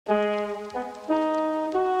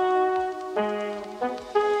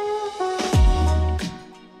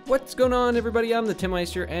What's going on, everybody? I'm the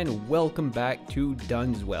Timmeister, and welcome back to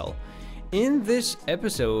Dunswell. In this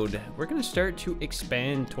episode, we're going to start to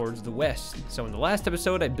expand towards the west. So in the last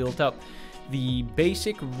episode, I built up the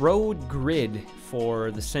basic road grid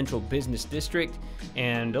for the central business district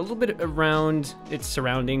and a little bit around its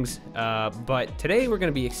surroundings, but today we're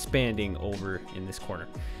going to be expanding over in this corner.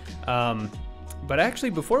 But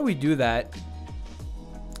actually, before we do that,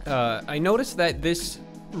 I noticed that this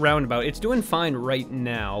roundabout, it's doing fine right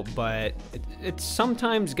now, but it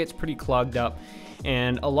sometimes gets pretty clogged up,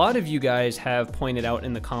 and a lot of you guys have pointed out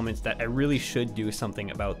in the comments that I really should do something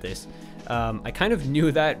about this. I kind of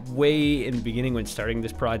knew that way in the beginning when starting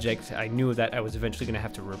this project. I knew that I was eventually going to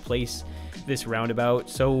have to replace this roundabout,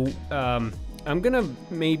 so I'm not going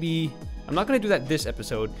to do that this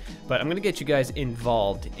episode, but I'm going to get you guys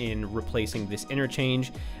involved in replacing this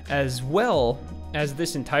interchange, as well as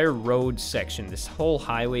this entire road section, this whole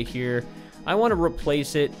highway here. I want to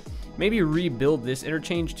replace it, maybe rebuild this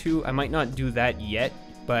interchange too. I might not do that yet,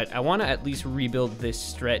 but I want to at least rebuild this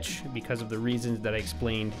stretch because of the reasons that I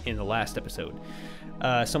explained in the last episode.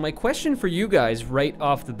 So my question for you guys right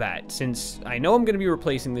off the bat, since I know I'm going to be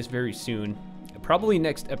replacing this very soon, probably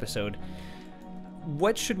next episode,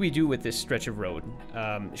 what should we do with this stretch of road?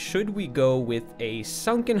 Should we go with a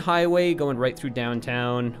sunken highway going right through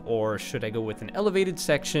downtown, or should I go with an elevated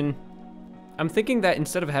section? I'm thinking that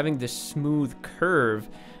instead of having this smooth curve,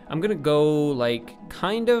 I'm gonna go like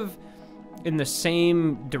kind of in the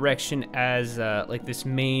same direction as like this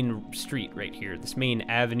main street right here, this main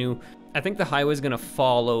avenue. I think the highway is gonna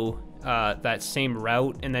follow that same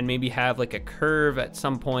route and then maybe have like a curve at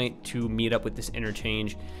some point to meet up with this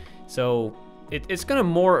interchange. So it's gonna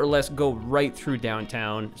more or less go right through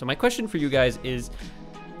downtown. So my question for you guys is,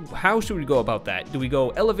 how should we go about that? Do we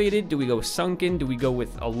go elevated? Do we go sunken? Do we go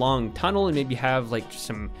with a long tunnel and maybe have like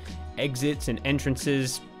some exits and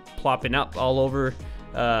entrances plopping up all over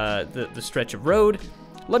the stretch of road?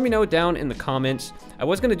 Let me know down in the comments. I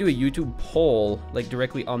was gonna do a YouTube poll like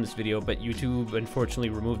directly on this video, but YouTube unfortunately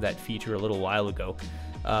removed that feature a little while ago.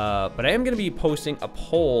 But I am gonna be posting a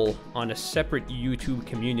poll on a separate YouTube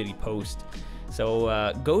community post.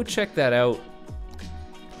 So go check that out,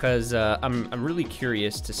 because I'm really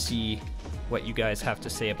curious to see what you guys have to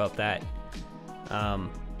say about that.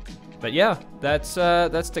 But yeah, that's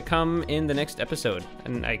to come in the next episode,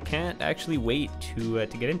 and I can't actually wait to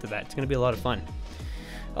get into that. It's gonna be a lot of fun.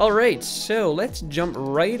 All right, so let's jump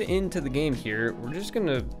right into the game here. We're just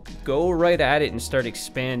gonna go right at it and start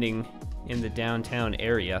expanding in the downtown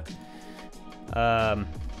area. I'm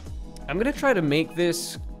gonna try to make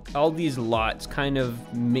all these lots kind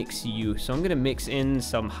of mix use. So I'm gonna mix in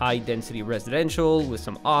some high density residential with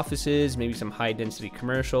some offices, maybe some high density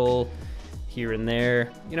commercial here and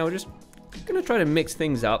there. You know, just gonna try to mix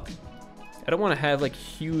things up. I don't wanna have like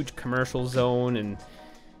huge commercial zone, and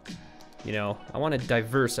you know, I wanna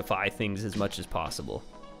diversify things as much as possible.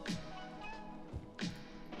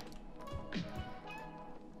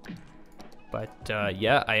 But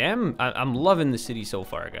yeah, I'm loving the city so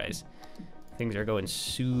far, guys. Things are going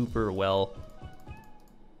super well.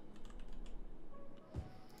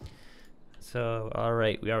 So, all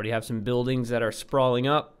right, we already have some buildings that are sprawling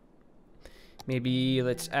up. Maybe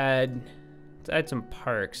let's add some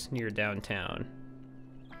parks near downtown,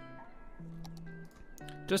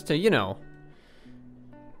 just to, you know,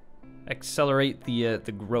 accelerate the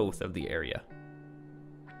growth of the area.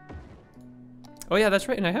 Oh yeah, that's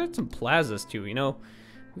right, and I had some plazas too. You know,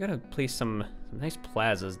 we gotta place some nice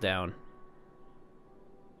plazas down.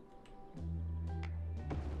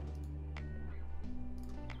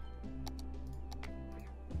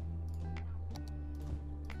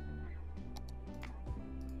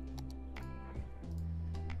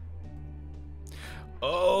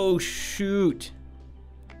 Oh, shoot.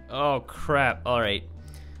 Oh, crap. All right.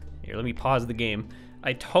 Here, let me pause the game.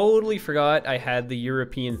 I totally forgot I had the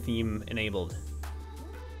European theme enabled.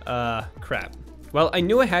 Crap. Well, I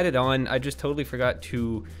knew I had it on. I just totally forgot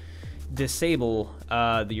to disable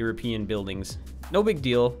the European buildings. No big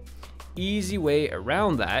deal. Easy way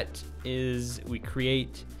around that is we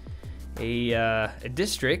create a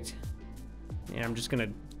district. And I'm just going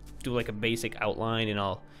to do like a basic outline, and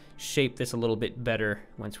I'll shape this a little bit better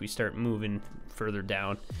once we start moving further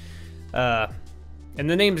down. And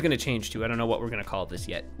the name's gonna change too. I don't know what we're gonna call this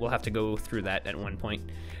yet. We'll have to go through that at one point.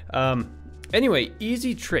 Anyway,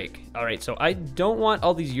 easy trick. All right, so I don't want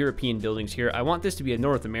all these European buildings here. I want this to be a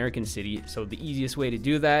North American city. So the easiest way to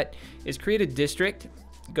do that is create a district,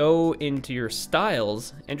 go into your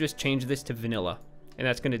styles, and just change this to vanilla. And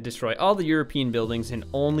that's gonna destroy all the European buildings and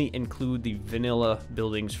only include the vanilla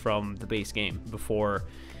buildings from the base game before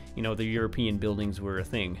you know, the European buildings were a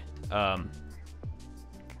thing. And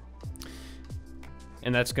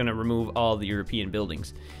that's going to remove all the European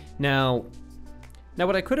buildings. Now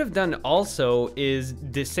what I could have done also is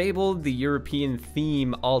disabled the European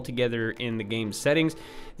theme altogether in the game settings.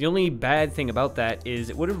 The only bad thing about that is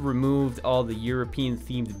it would have removed all the European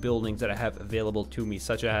themed buildings that I have available to me,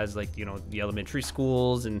 such as, like, you know, the elementary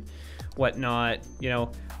schools and whatnot, you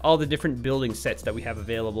know, all the different building sets that we have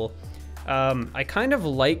available. I kind of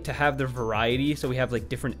like to have the variety, so we have like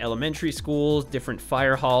different elementary schools, different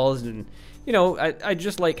fire halls, and, you know, I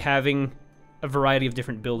just like having a variety of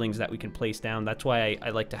different buildings that we can place down. That's why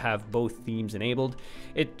I like to have both themes enabled.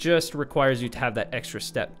 It just requires you to have that extra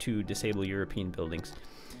step to disable European buildings.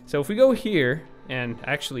 So if we go here, and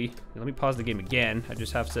actually, let me pause the game again. I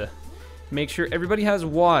just have to make sure everybody has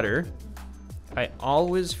water. I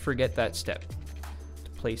always forget that step,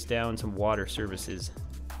 to place down some water services.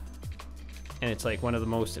 And it's like one of the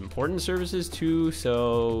most important services too,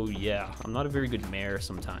 so yeah, I'm not a very good mayor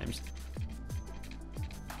sometimes.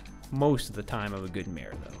 Most of the time I'm a good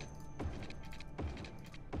mayor though.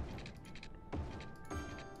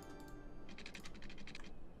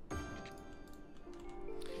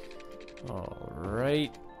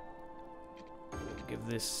 Alright. Give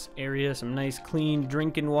this area some nice clean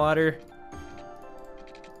drinking water.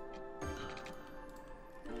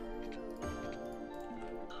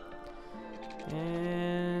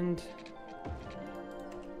 And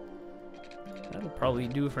that'll probably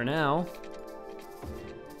do for now.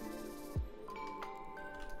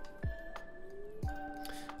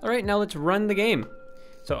 All right, now let's run the game.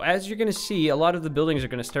 So as you're gonna see, a lot of the buildings are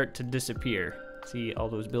gonna start to disappear. See, all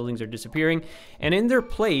those buildings are disappearing. And in their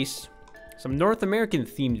place, some North American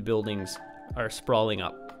themed buildings are sprawling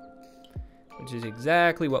up, which is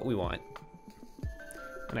exactly what we want.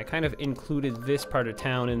 And I kind of included this part of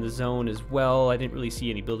town in the zone as well. I didn't really see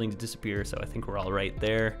any buildings disappear, so I think we're all right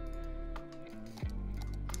there.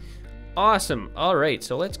 Awesome. All right,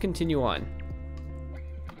 so let's continue on.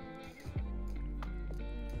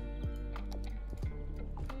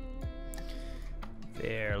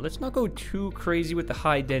 There, let's not go too crazy with the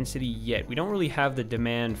high density yet. We don't really have the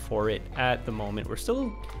demand for it at the moment. We're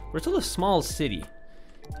still a small city.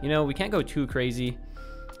 You know, we can't go too crazy.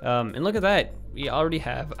 And look at that. We already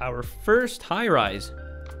have our first high-rise.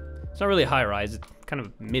 It's not really a high-rise, it's kind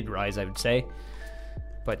of mid-rise, I would say.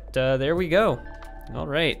 But there we go. All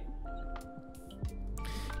right.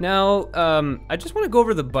 Now, I just want to go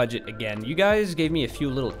over the budget again. You guys gave me a few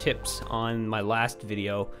little tips on my last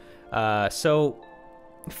video. So,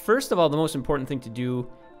 first of all, the most important thing to do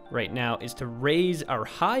right now is to raise our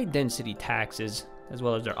high-density taxes, as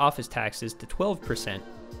well as our office taxes, to 12%.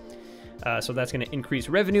 So that's going to increase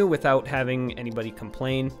revenue without having anybody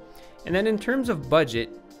complain. And then in terms of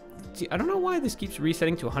budget, see, I don't know why this keeps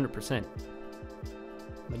resetting to 100%. Am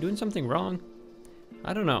I doing something wrong?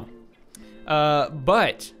 I don't know.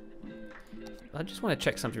 But I just want to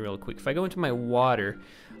check something real quick. If I go into my water,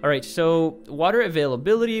 all right, so water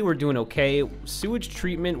availability, we're doing okay. Sewage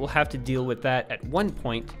treatment, we'll have to deal with that at one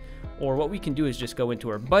point. Or what we can do is just go into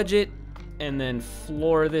our budget and then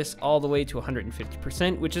floor this all the way to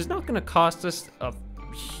 150%, which is not going to cost us a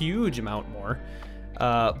huge amount more.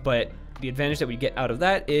 But the advantage that we get out of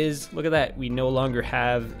that is, look at that, we no longer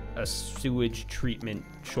have a sewage treatment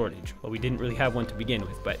shortage. Well, we didn't really have one to begin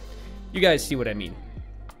with, but you guys see what I mean.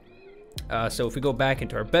 So if we go back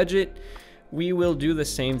into our budget, we will do the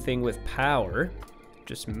same thing with power.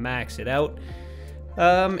 Just max it out.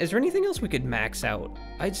 Is there anything else we could max out?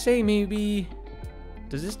 I'd say maybe...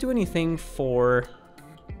 Does this do anything for...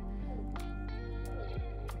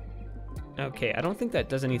 Okay, I don't think that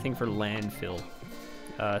does anything for landfill.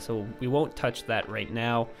 So we won't touch that right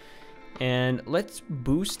now. And let's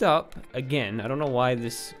boost up again. I don't know why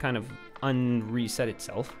this kind of unreset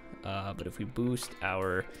itself. But if we boost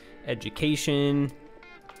our education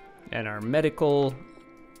and our medical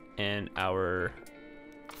and our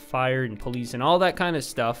fire and police and all that kind of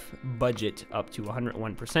stuff budget up to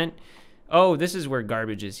 101%. Oh, this is where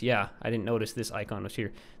garbage is. Yeah, I didn't notice this icon was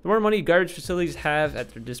here. The more money garbage facilities have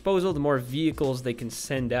at their disposal, the more vehicles they can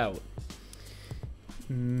send out.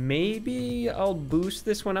 Maybe I'll boost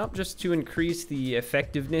this one up just to increase the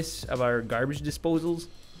effectiveness of our garbage disposals.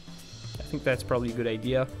 I think that's probably a good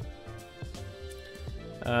idea.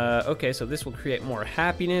 Okay, so this will create more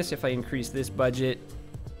happiness if I increase this budget.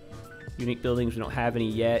 Unique buildings, we don't have any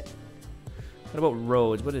yet. What about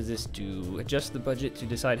roads? What does this do? Adjust the budget to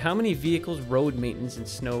decide how many vehicles road maintenance and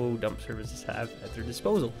snow dump services have at their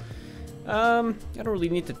disposal. I don't really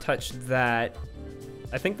need to touch that.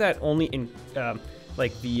 I think that only in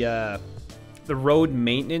like the the road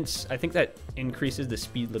maintenance, I think that increases the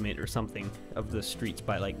speed limit or something of the streets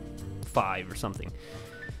by like 5 or something.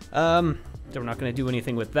 So we're not going to do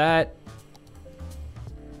anything with that.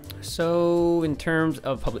 So in terms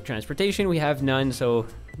of public transportation, we have none, so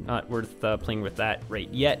not worth playing with that right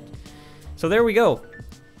yet. So there we go.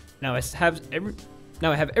 Now I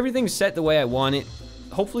have everything set the way I want it.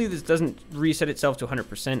 Hopefully this doesn't reset itself to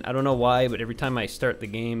 100%. I don't know why, but every time I start the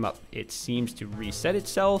game up, it seems to reset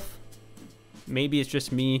itself. Maybe it's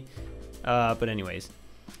just me, but anyways.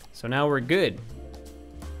 So now we're good.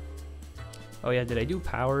 Oh yeah, did I do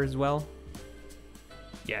power as well?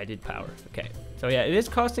 Yeah, I did power. Okay. So yeah, it is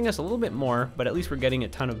costing us a little bit more, but at least we're getting a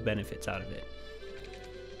ton of benefits out of it.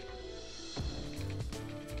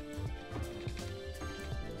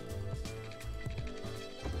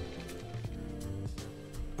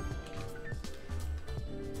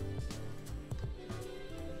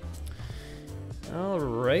 All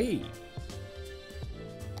right.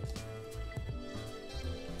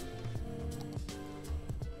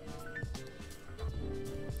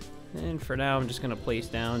 And for now, I'm just going to place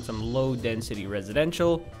down some low-density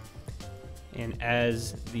residential. And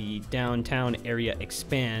as the downtown area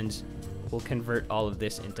expands, we'll convert all of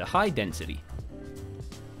this into high density.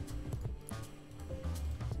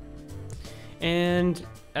 And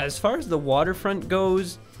as far as the waterfront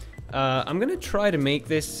goes, I'm going to try to make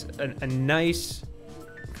this a nice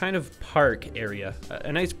kind of park area,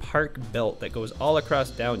 a nice park belt that goes all across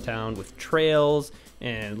downtown with trails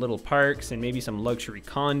and little parks and maybe some luxury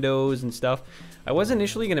condos and stuff. I was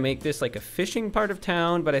initially going to make this like a fishing part of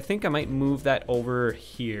town, but I think I might move that over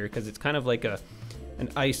here because it's kind of like an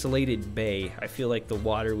isolated bay. I feel like the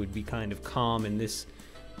water would be kind of calm in this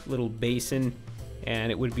little basin,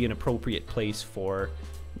 and it would be an appropriate place for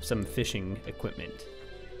some fishing equipment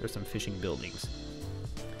or some fishing buildings.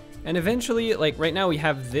 And eventually, like right now we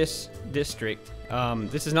have this district.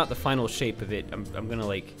 This is not the final shape of it. I'm gonna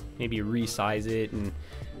like maybe resize it and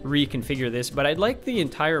reconfigure this, but I'd like the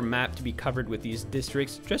entire map to be covered with these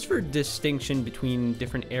districts just for distinction between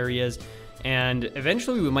different areas. And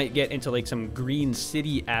eventually we might get into like some green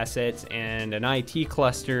city assets and an IT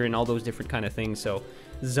cluster and all those different kind of things. So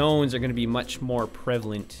zones are gonna be much more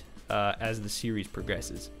prevalent as the series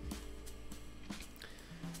progresses.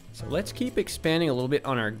 So let's keep expanding a little bit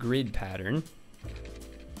on our grid pattern.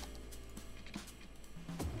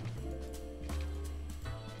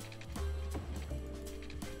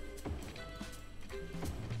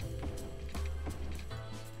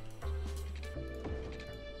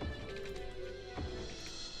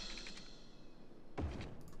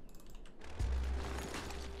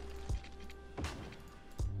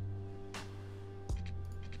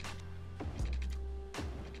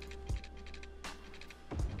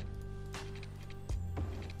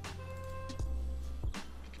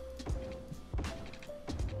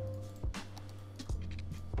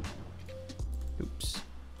 Oops.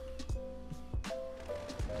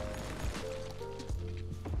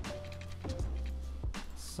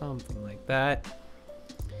 Something like that.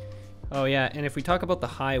 Oh yeah, and if we talk about the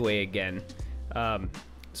highway again,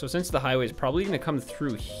 so since the highway is probably going to come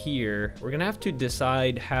through here, we're going to have to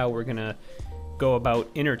decide how we're going to go about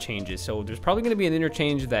interchanges. So there's probably going to be an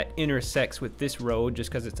interchange that intersects with this road just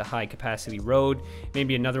because it's a high capacity road.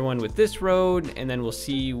 Maybe another one with this road, and then we'll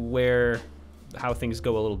see how things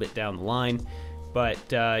go a little bit down the line. But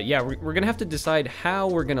yeah, we're gonna have to decide how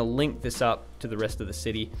we're gonna link this up to the rest of the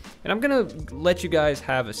city, and I'm gonna let you guys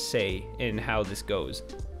have a say in how this goes.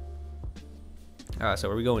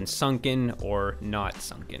 So are we going sunken or not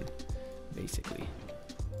sunken, basically?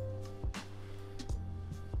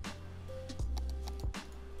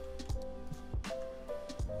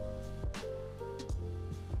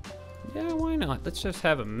 Yeah, why not? Let's just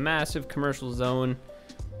have a massive commercial zone,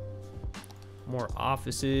 more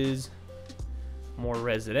offices, more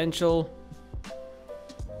residential.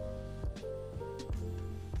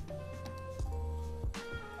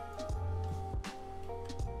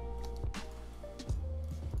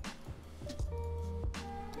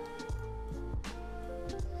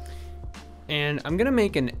 And I'm gonna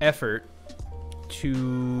make an effort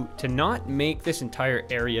to not make this entire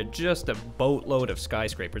area just a boatload of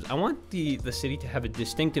skyscrapers. I want the city to have a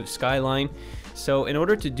distinctive skyline. So in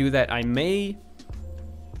order to do that, I may,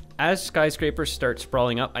 as skyscrapers start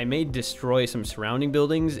sprawling up, I may destroy some surrounding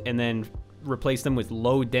buildings and then replace them with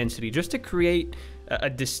low density just to create a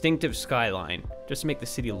distinctive skyline, just to make the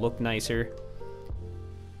city look nicer.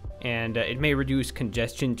 And it may reduce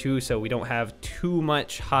congestion too, so we don't have too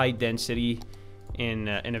much high density in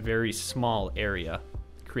a very small area,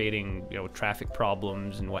 creating, you know, traffic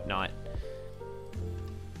problems and whatnot.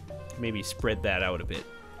 Maybe spread that out a bit.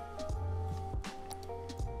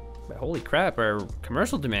 But holy crap, our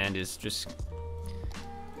commercial demand is just...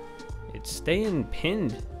 it's staying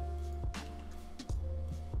pinned.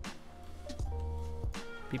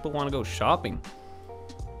 People want to go shopping.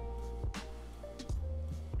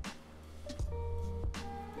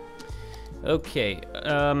 Okay,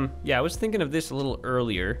 yeah, I was thinking of this a little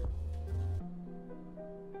earlier.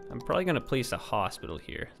 I'm probably gonna place a hospital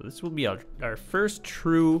here. So this will be our first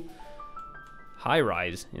true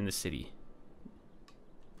high-rise in the city.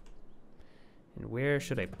 And where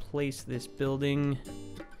should I place this building?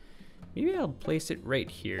 Maybe I'll place it right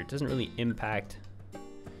here. It doesn't really impact.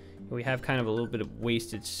 We have kind of a little bit of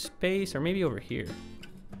wasted space, or maybe over here.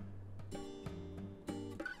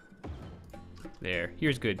 There,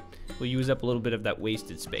 here's good. We'll use up a little bit of that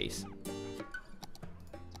wasted space.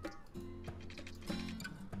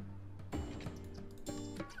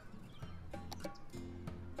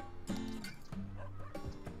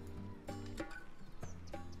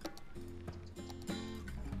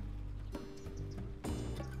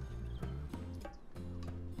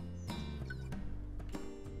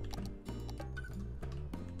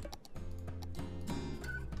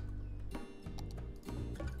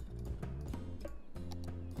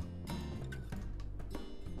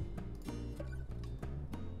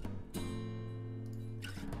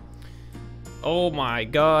 Oh my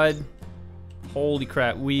god. Holy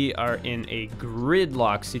crap, we are in a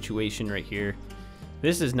gridlock situation right here.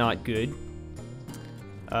 This is not good.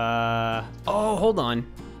 Oh, hold on.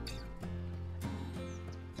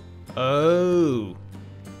 Oh.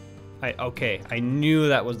 Okay, I knew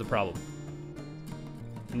that was the problem.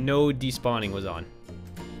 No despawning was on.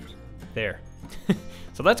 There.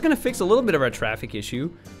 So that's gonna fix a little bit of our traffic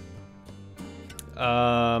issue.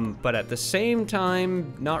 But at the same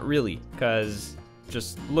time, not really, because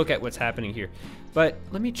just look at what's happening here. But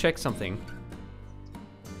let me check something.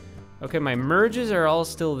 Okay, my merges are all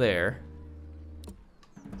still there.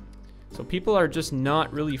 So people are just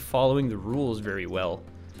not really following the rules very well.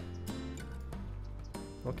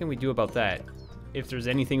 What can we do about that? If there's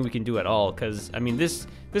anything we can do at all, because, I mean, this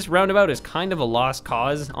roundabout is kind of a lost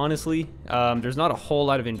cause, honestly. There's not a whole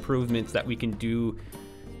lot of improvements that we can do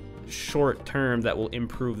short term that will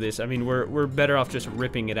improve this. I mean, we're better off just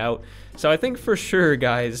ripping it out. So I think for sure,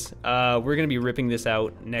 guys, we're gonna be ripping this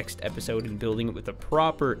out next episode and building it with a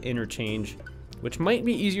proper interchange, which might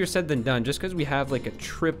be easier said than done, just because we have like a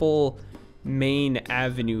triple main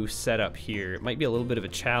avenue set up here. It might be a little bit of a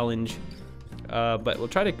challenge, but we'll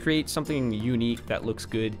try to create something unique that looks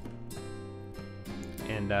good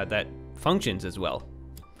and that functions as well.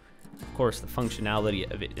 Of course, the functionality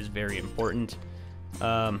of it is very important.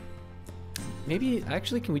 Maybe,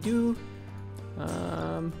 actually, can we do,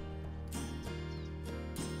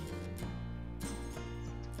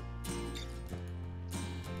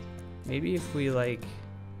 maybe if we, like,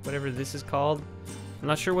 whatever this is called, I'm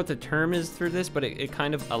not sure what the term is for this, but it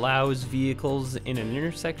kind of allows vehicles in an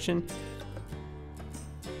intersection.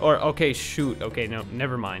 Or, okay, shoot, okay, no,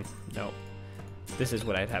 never mind, no. This is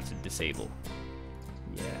what I'd have to disable.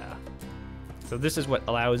 Yeah. So this is what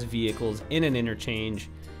allows vehicles in an interchange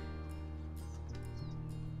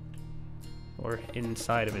or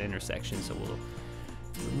inside of an intersection. So we'll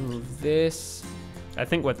remove this. I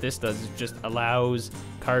think what this does is just allows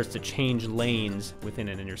cars to change lanes within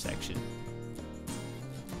an intersection.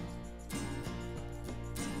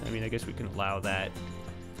 I mean, I guess we can allow that.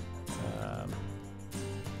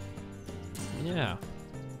 Yeah.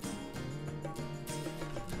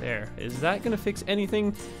 There. Is that gonna fix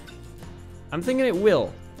anything? I'm thinking it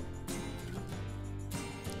will.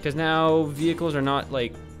 Because now vehicles are not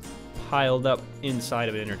like piled up inside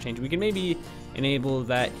of an interchange. We can maybe enable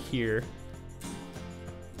that here.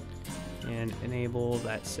 And enable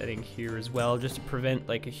that setting here as well, just to prevent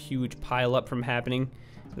like a huge pile up from happening.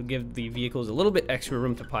 It'll give the vehicles a little bit extra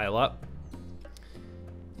room to pile up.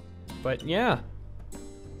 But yeah.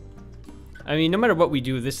 I mean, no matter what we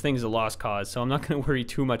do, this thing's a lost cause, so I'm not going to worry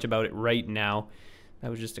too much about it right now.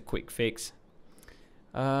 That was just a quick fix.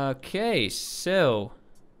 Okay, so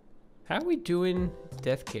how are we doing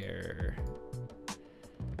death care?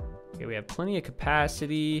 Okay, we have plenty of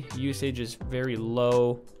capacity. Usage is very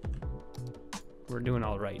low. We're doing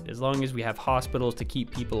all right. As long as we have hospitals to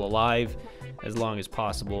keep people alive as long as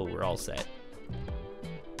possible, we're all set.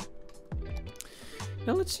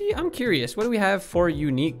 Now let's see, I'm curious, what do we have for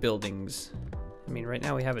unique buildings? I mean, right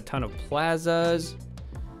now we have a ton of plazas.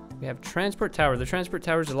 We have transport tower. The transport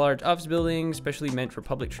tower is a large office building, specially meant for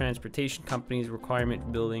public transportation companies. Requirement for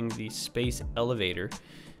building the space elevator.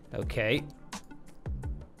 Okay.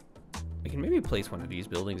 We can maybe place one of these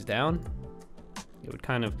buildings down. It would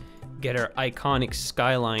kind of get our iconic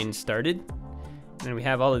skyline started. And we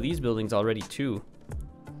have all of these buildings already too.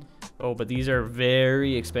 Oh, but these are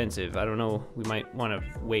very expensive. I don't know, we might want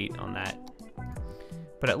to wait on that.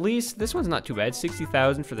 But at least this one's not too bad.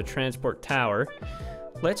 60,000 for the transport tower.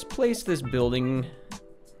 Let's place this building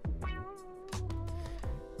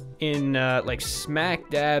in like smack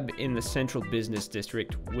dab in the central business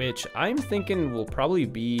district, which I'm thinking will probably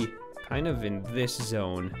be kind of in this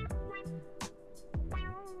zone.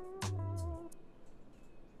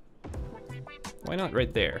 Why not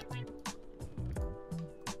right there?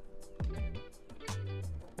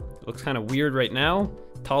 Looks kind of weird right now.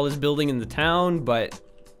 Tallest building in the town, but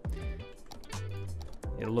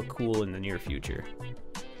it'll look cool in the near future.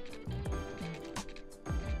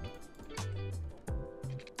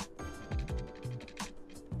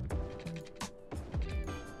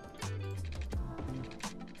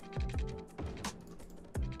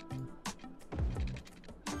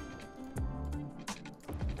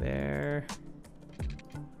 There.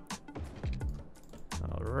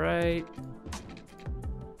 All right.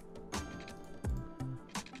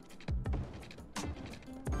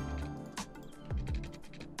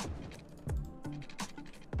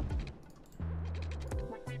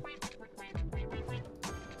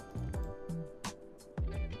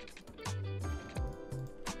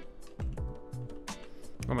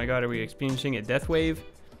 Oh my god, are we experiencing a death wave?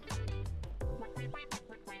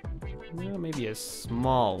 No, maybe a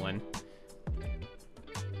small one.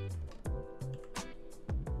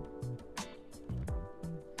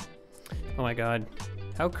 Oh my god.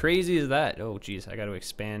 How crazy is that? Oh geez, I gotta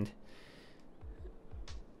expand.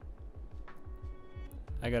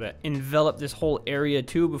 I gotta envelop this whole area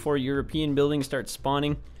too before European buildings start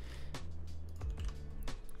spawning.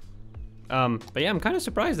 But yeah, I'm kind of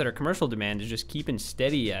surprised that our commercial demand is just keeping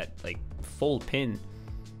steady at like full pin.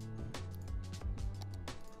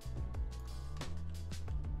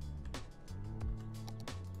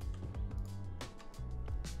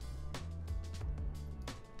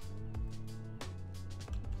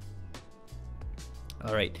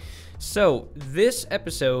 All right, so this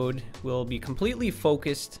episode will be completely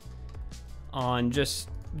focused on just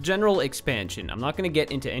general expansion. I'm not going to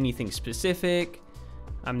get into anything specific.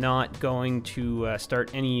 I'm not going to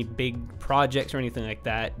start any big projects or anything like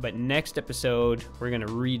that, but next episode, we're going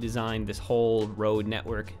to redesign this whole road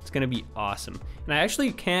network. It's going to be awesome. And I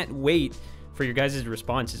actually can't wait for your guys'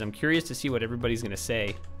 responses. I'm curious to see what everybody's going to say.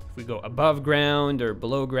 If we go above ground or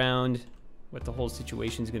below ground, what the whole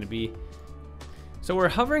situation is going to be. So we're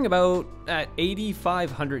hovering about at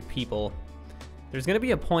 8,500 people. There's going to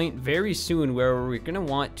be a point very soon where we're going to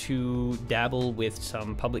want to dabble with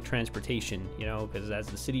some public transportation, you know, because as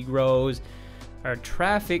the city grows, our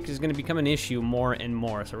traffic is going to become an issue more and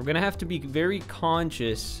more. So we're going to have to be very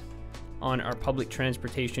conscious on our public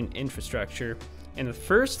transportation infrastructure. And the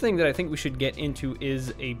first thing that I think we should get into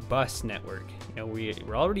is a bus network. You know,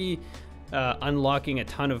 we're already unlocking a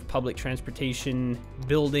ton of public transportation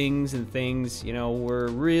buildings and things. You know, we're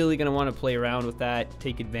really going to want to play around with that,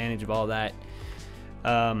 take advantage of all that.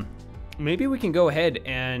 Maybe we can go ahead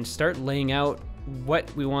and start laying out what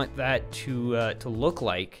we want that to look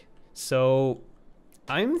like. So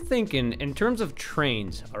I'm thinking in terms of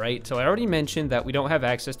trains, all right? So I already mentioned that we don't have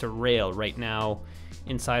access to rail right now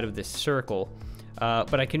inside of this circle,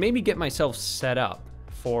 but I can maybe get myself set up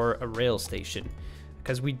for a rail station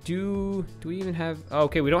because we do we even have, oh,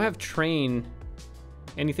 okay, we don't have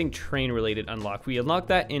anything train related unlocked. We unlocked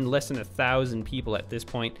that in less than 1,000 people at this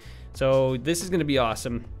point. So this is going to be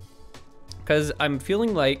awesome because I'm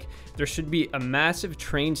feeling like there should be a massive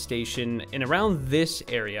train station in around this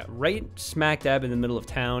area, right smack dab in the middle of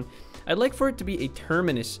town. I'd like for it to be a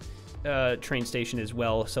terminus train station as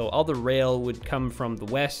well. So all the rail would come from the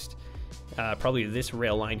west. Probably this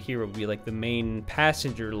rail line here would be like the main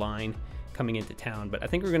passenger line coming into town. But I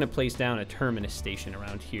think we're going to place down a terminus station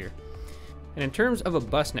around here. And in terms of a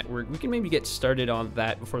bus network, we can maybe get started on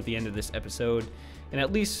that before the end of this episode. And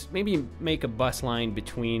at least maybe make a bus line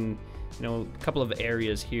between, you know, a couple of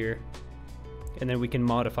areas here. And then we can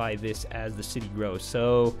modify this as the city grows.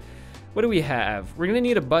 So what do we have? We're going to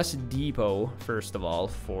need a bus depot, first of all,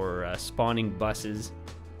 for spawning buses.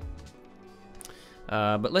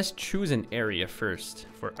 But let's choose an area first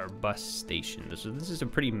for our bus station. So this is a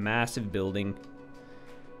pretty massive building.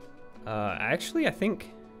 Actually, I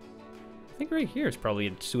think right here is probably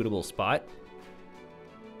a suitable spot.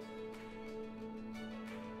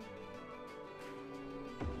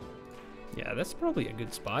 Yeah, that's probably a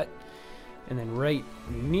good spot. And then right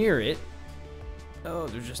near it, oh,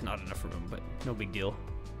 there's just not enough room, but no big deal.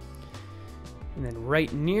 And then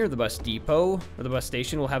right near the bus depot, or the bus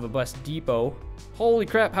station, we'll have a bus depot. Holy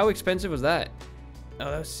crap, how expensive was that?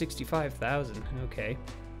 Oh, that was 65,000. Okay.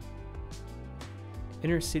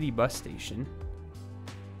 Inner city bus station.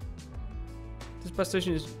 This bus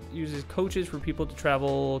station uses coaches for people to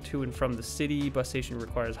travel to and from the city. Bus station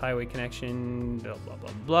requires highway connection. Blah, blah,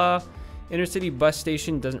 blah, blah. Inner city bus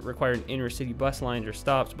station doesn't require an inner city bus lines or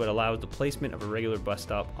stops, but allows the placement of a regular bus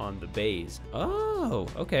stop on the bays. Oh,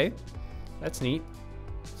 okay. That's neat.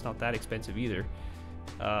 It's not that expensive either.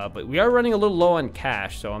 But we are running a little low on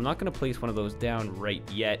cash, so I'm not going to place one of those down right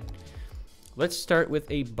yet. Let's start with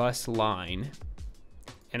a bus line.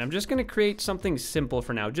 And I'm just going to create something simple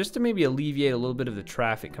for now, just to maybe alleviate a little bit of the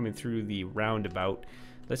traffic coming through the roundabout.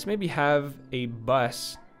 Let's maybe have a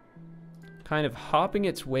bus kind of hopping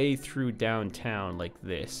its way through downtown like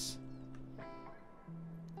this.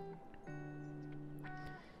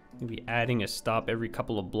 Maybe adding a stop every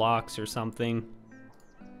couple of blocks or something.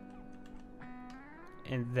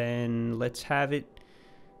 And then let's have it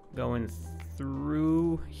going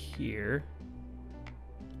through here.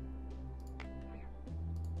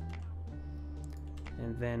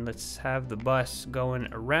 And then let's have the bus going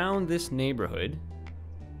around this neighborhood.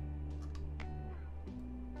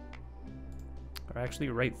 Or actually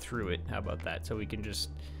right through it. How about that? So we can just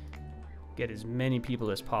get as many people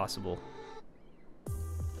as possible.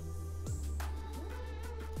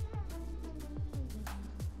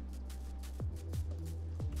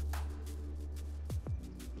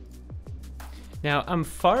 Now, I'm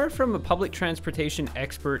far from a public transportation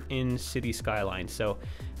expert in City Skylines, so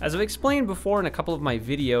as I've explained before in a couple of my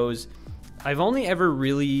videos, I've only ever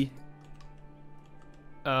really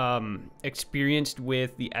experienced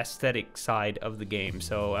with the aesthetic side of the game.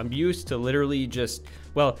 So I'm used to literally just,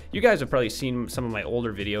 well, you guys have probably seen some of my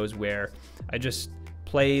older videos where I just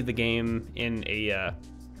play the game in a,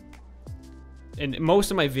 and most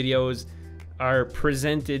of my videos are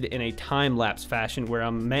presented in a time-lapse fashion where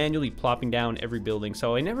I'm manually plopping down every building.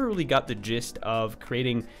 So I never really got the gist of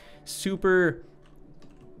creating super...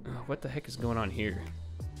 what the heck is going on here?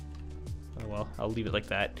 Oh well, I'll leave it like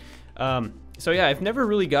that. So yeah, I've never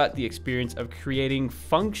really got the experience of creating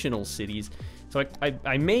functional cities. So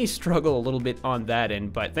I may struggle a little bit on that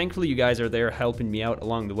end, but thankfully you guys are there helping me out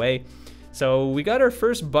along the way. So we got our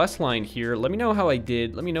first bus line here. Let me know how I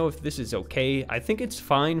did. Let me know if this is okay. I think it's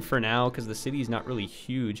fine for now because the city is not really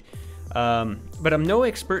huge. But I'm no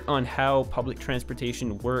expert on how public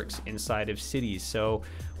transportation works inside of cities. So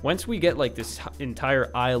once we get like this entire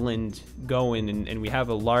island going and we have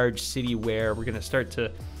a large city where we're gonna start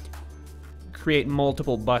to create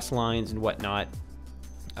multiple bus lines and whatnot,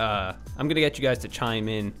 I'm gonna get you guys to chime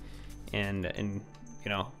in and you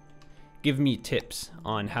know, give me tips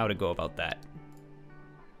on how to go about that.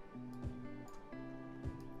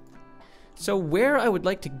 So where I would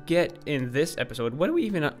like to get in this episode, what do we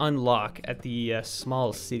even unlock at the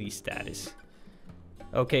small city status?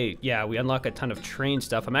 Okay, yeah, we unlock a ton of train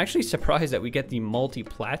stuff. I'm actually surprised that we get the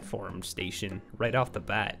multi-platform station right off the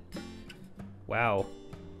bat. Wow.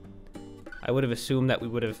 I would have assumed that we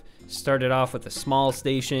would have started off with a small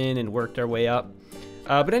station and worked our way up.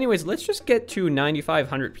 But anyways, let's just get to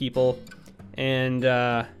 9,500 people, and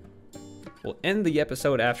we'll end the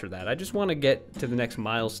episode after that. I just want to get to the next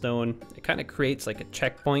milestone. It kind of creates like a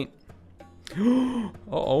checkpoint.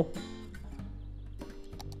 Uh-oh.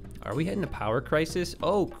 Are we heading to power crisis?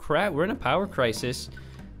 Oh, crap, we're in a power crisis.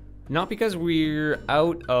 Not because we're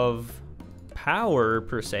out of power,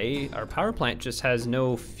 per se. Our power plant just has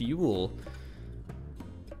no fuel.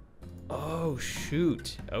 Oh,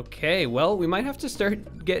 shoot. Okay, well, we might have to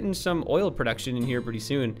start getting some oil production in here pretty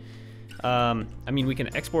soon. I mean, we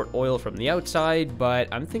can export oil from the outside, but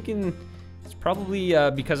I'm thinking it's probably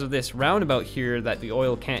because of this roundabout here that the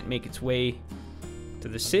oil can't make its way to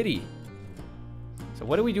the city. So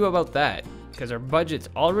what do we do about that? Because our budget's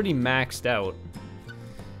already maxed out.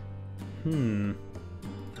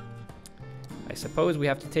 I suppose we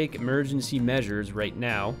have to take emergency measures right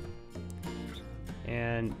now.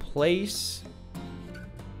 And place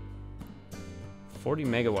 40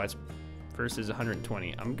 megawatts versus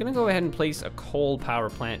 120. I'm gonna go ahead and place a coal power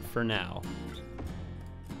plant for now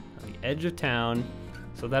on the edge of town,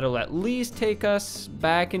 so that'll at least take us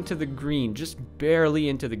back into the green, just barely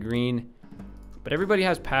into the green. But everybody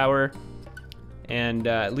has power, and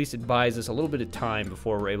at least it buys us a little bit of time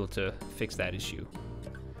before we're able to fix that issue.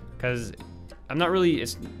 Because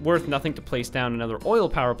it's worth nothing to place down another oil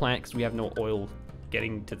power plant because we have no oil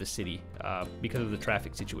getting to the city because of the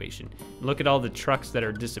traffic situation. Look at all the trucks that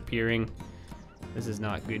are disappearing. This is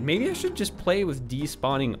not good. Maybe I should just play with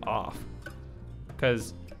despawning off,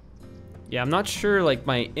 because yeah, I'm not sure like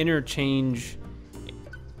my interchange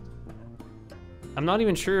I'm not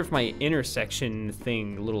even sure if my intersection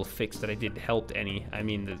thing, little fix that I did, helped any. I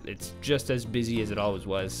mean, it's just as busy as it always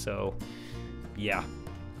was, so yeah,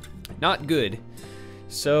 not good.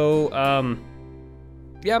 So,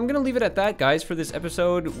 yeah, I'm gonna leave it at that, guys, for this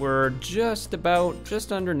episode. We're just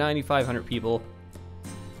under 9,500 people,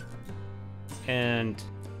 and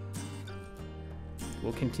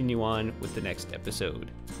we'll continue on with the next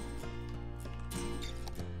episode.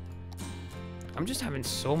 I'm just having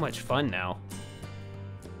so much fun now.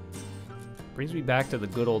 Brings me back to the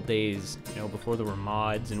good old days, you know, before there were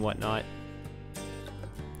mods and whatnot.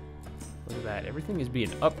 Look at that, everything is being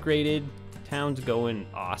upgraded. Town's going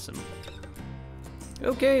awesome.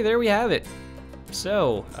 Okay, there we have it.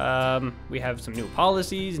 So, we have some new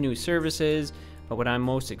policies, new services, but what I'm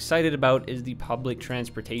most excited about is the public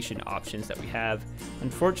transportation options that we have.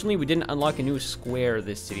 Unfortunately, we didn't unlock a new square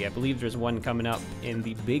this city. I believe there's one coming up in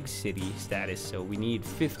the big city status, so we need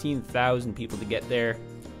 15,000 people to get there.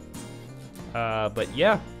 But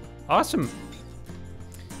yeah, awesome.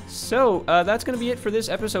 So, that's going to be it for this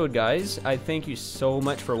episode, guys. I thank you so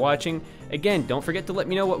much for watching. Again, don't forget to let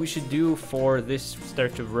me know what we should do for this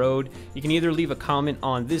stretch of road. You can either leave a comment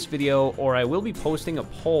on this video, or I will be posting a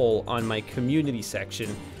poll on my community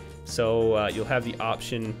section. So, you'll have the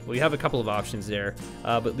option, well, you have a couple of options there,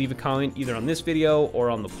 but leave a comment either on this video or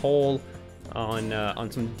on the poll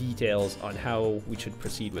on some details on how we should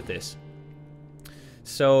proceed with this.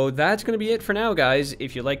 So that's going to be it for now, guys.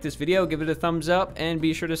 If you like this video, give it a thumbs up and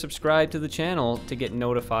be sure to subscribe to the channel to get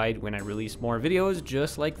notified when I release more videos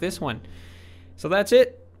just like this one. So that's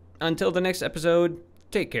it. Until the next episode,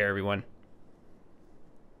 take care, everyone.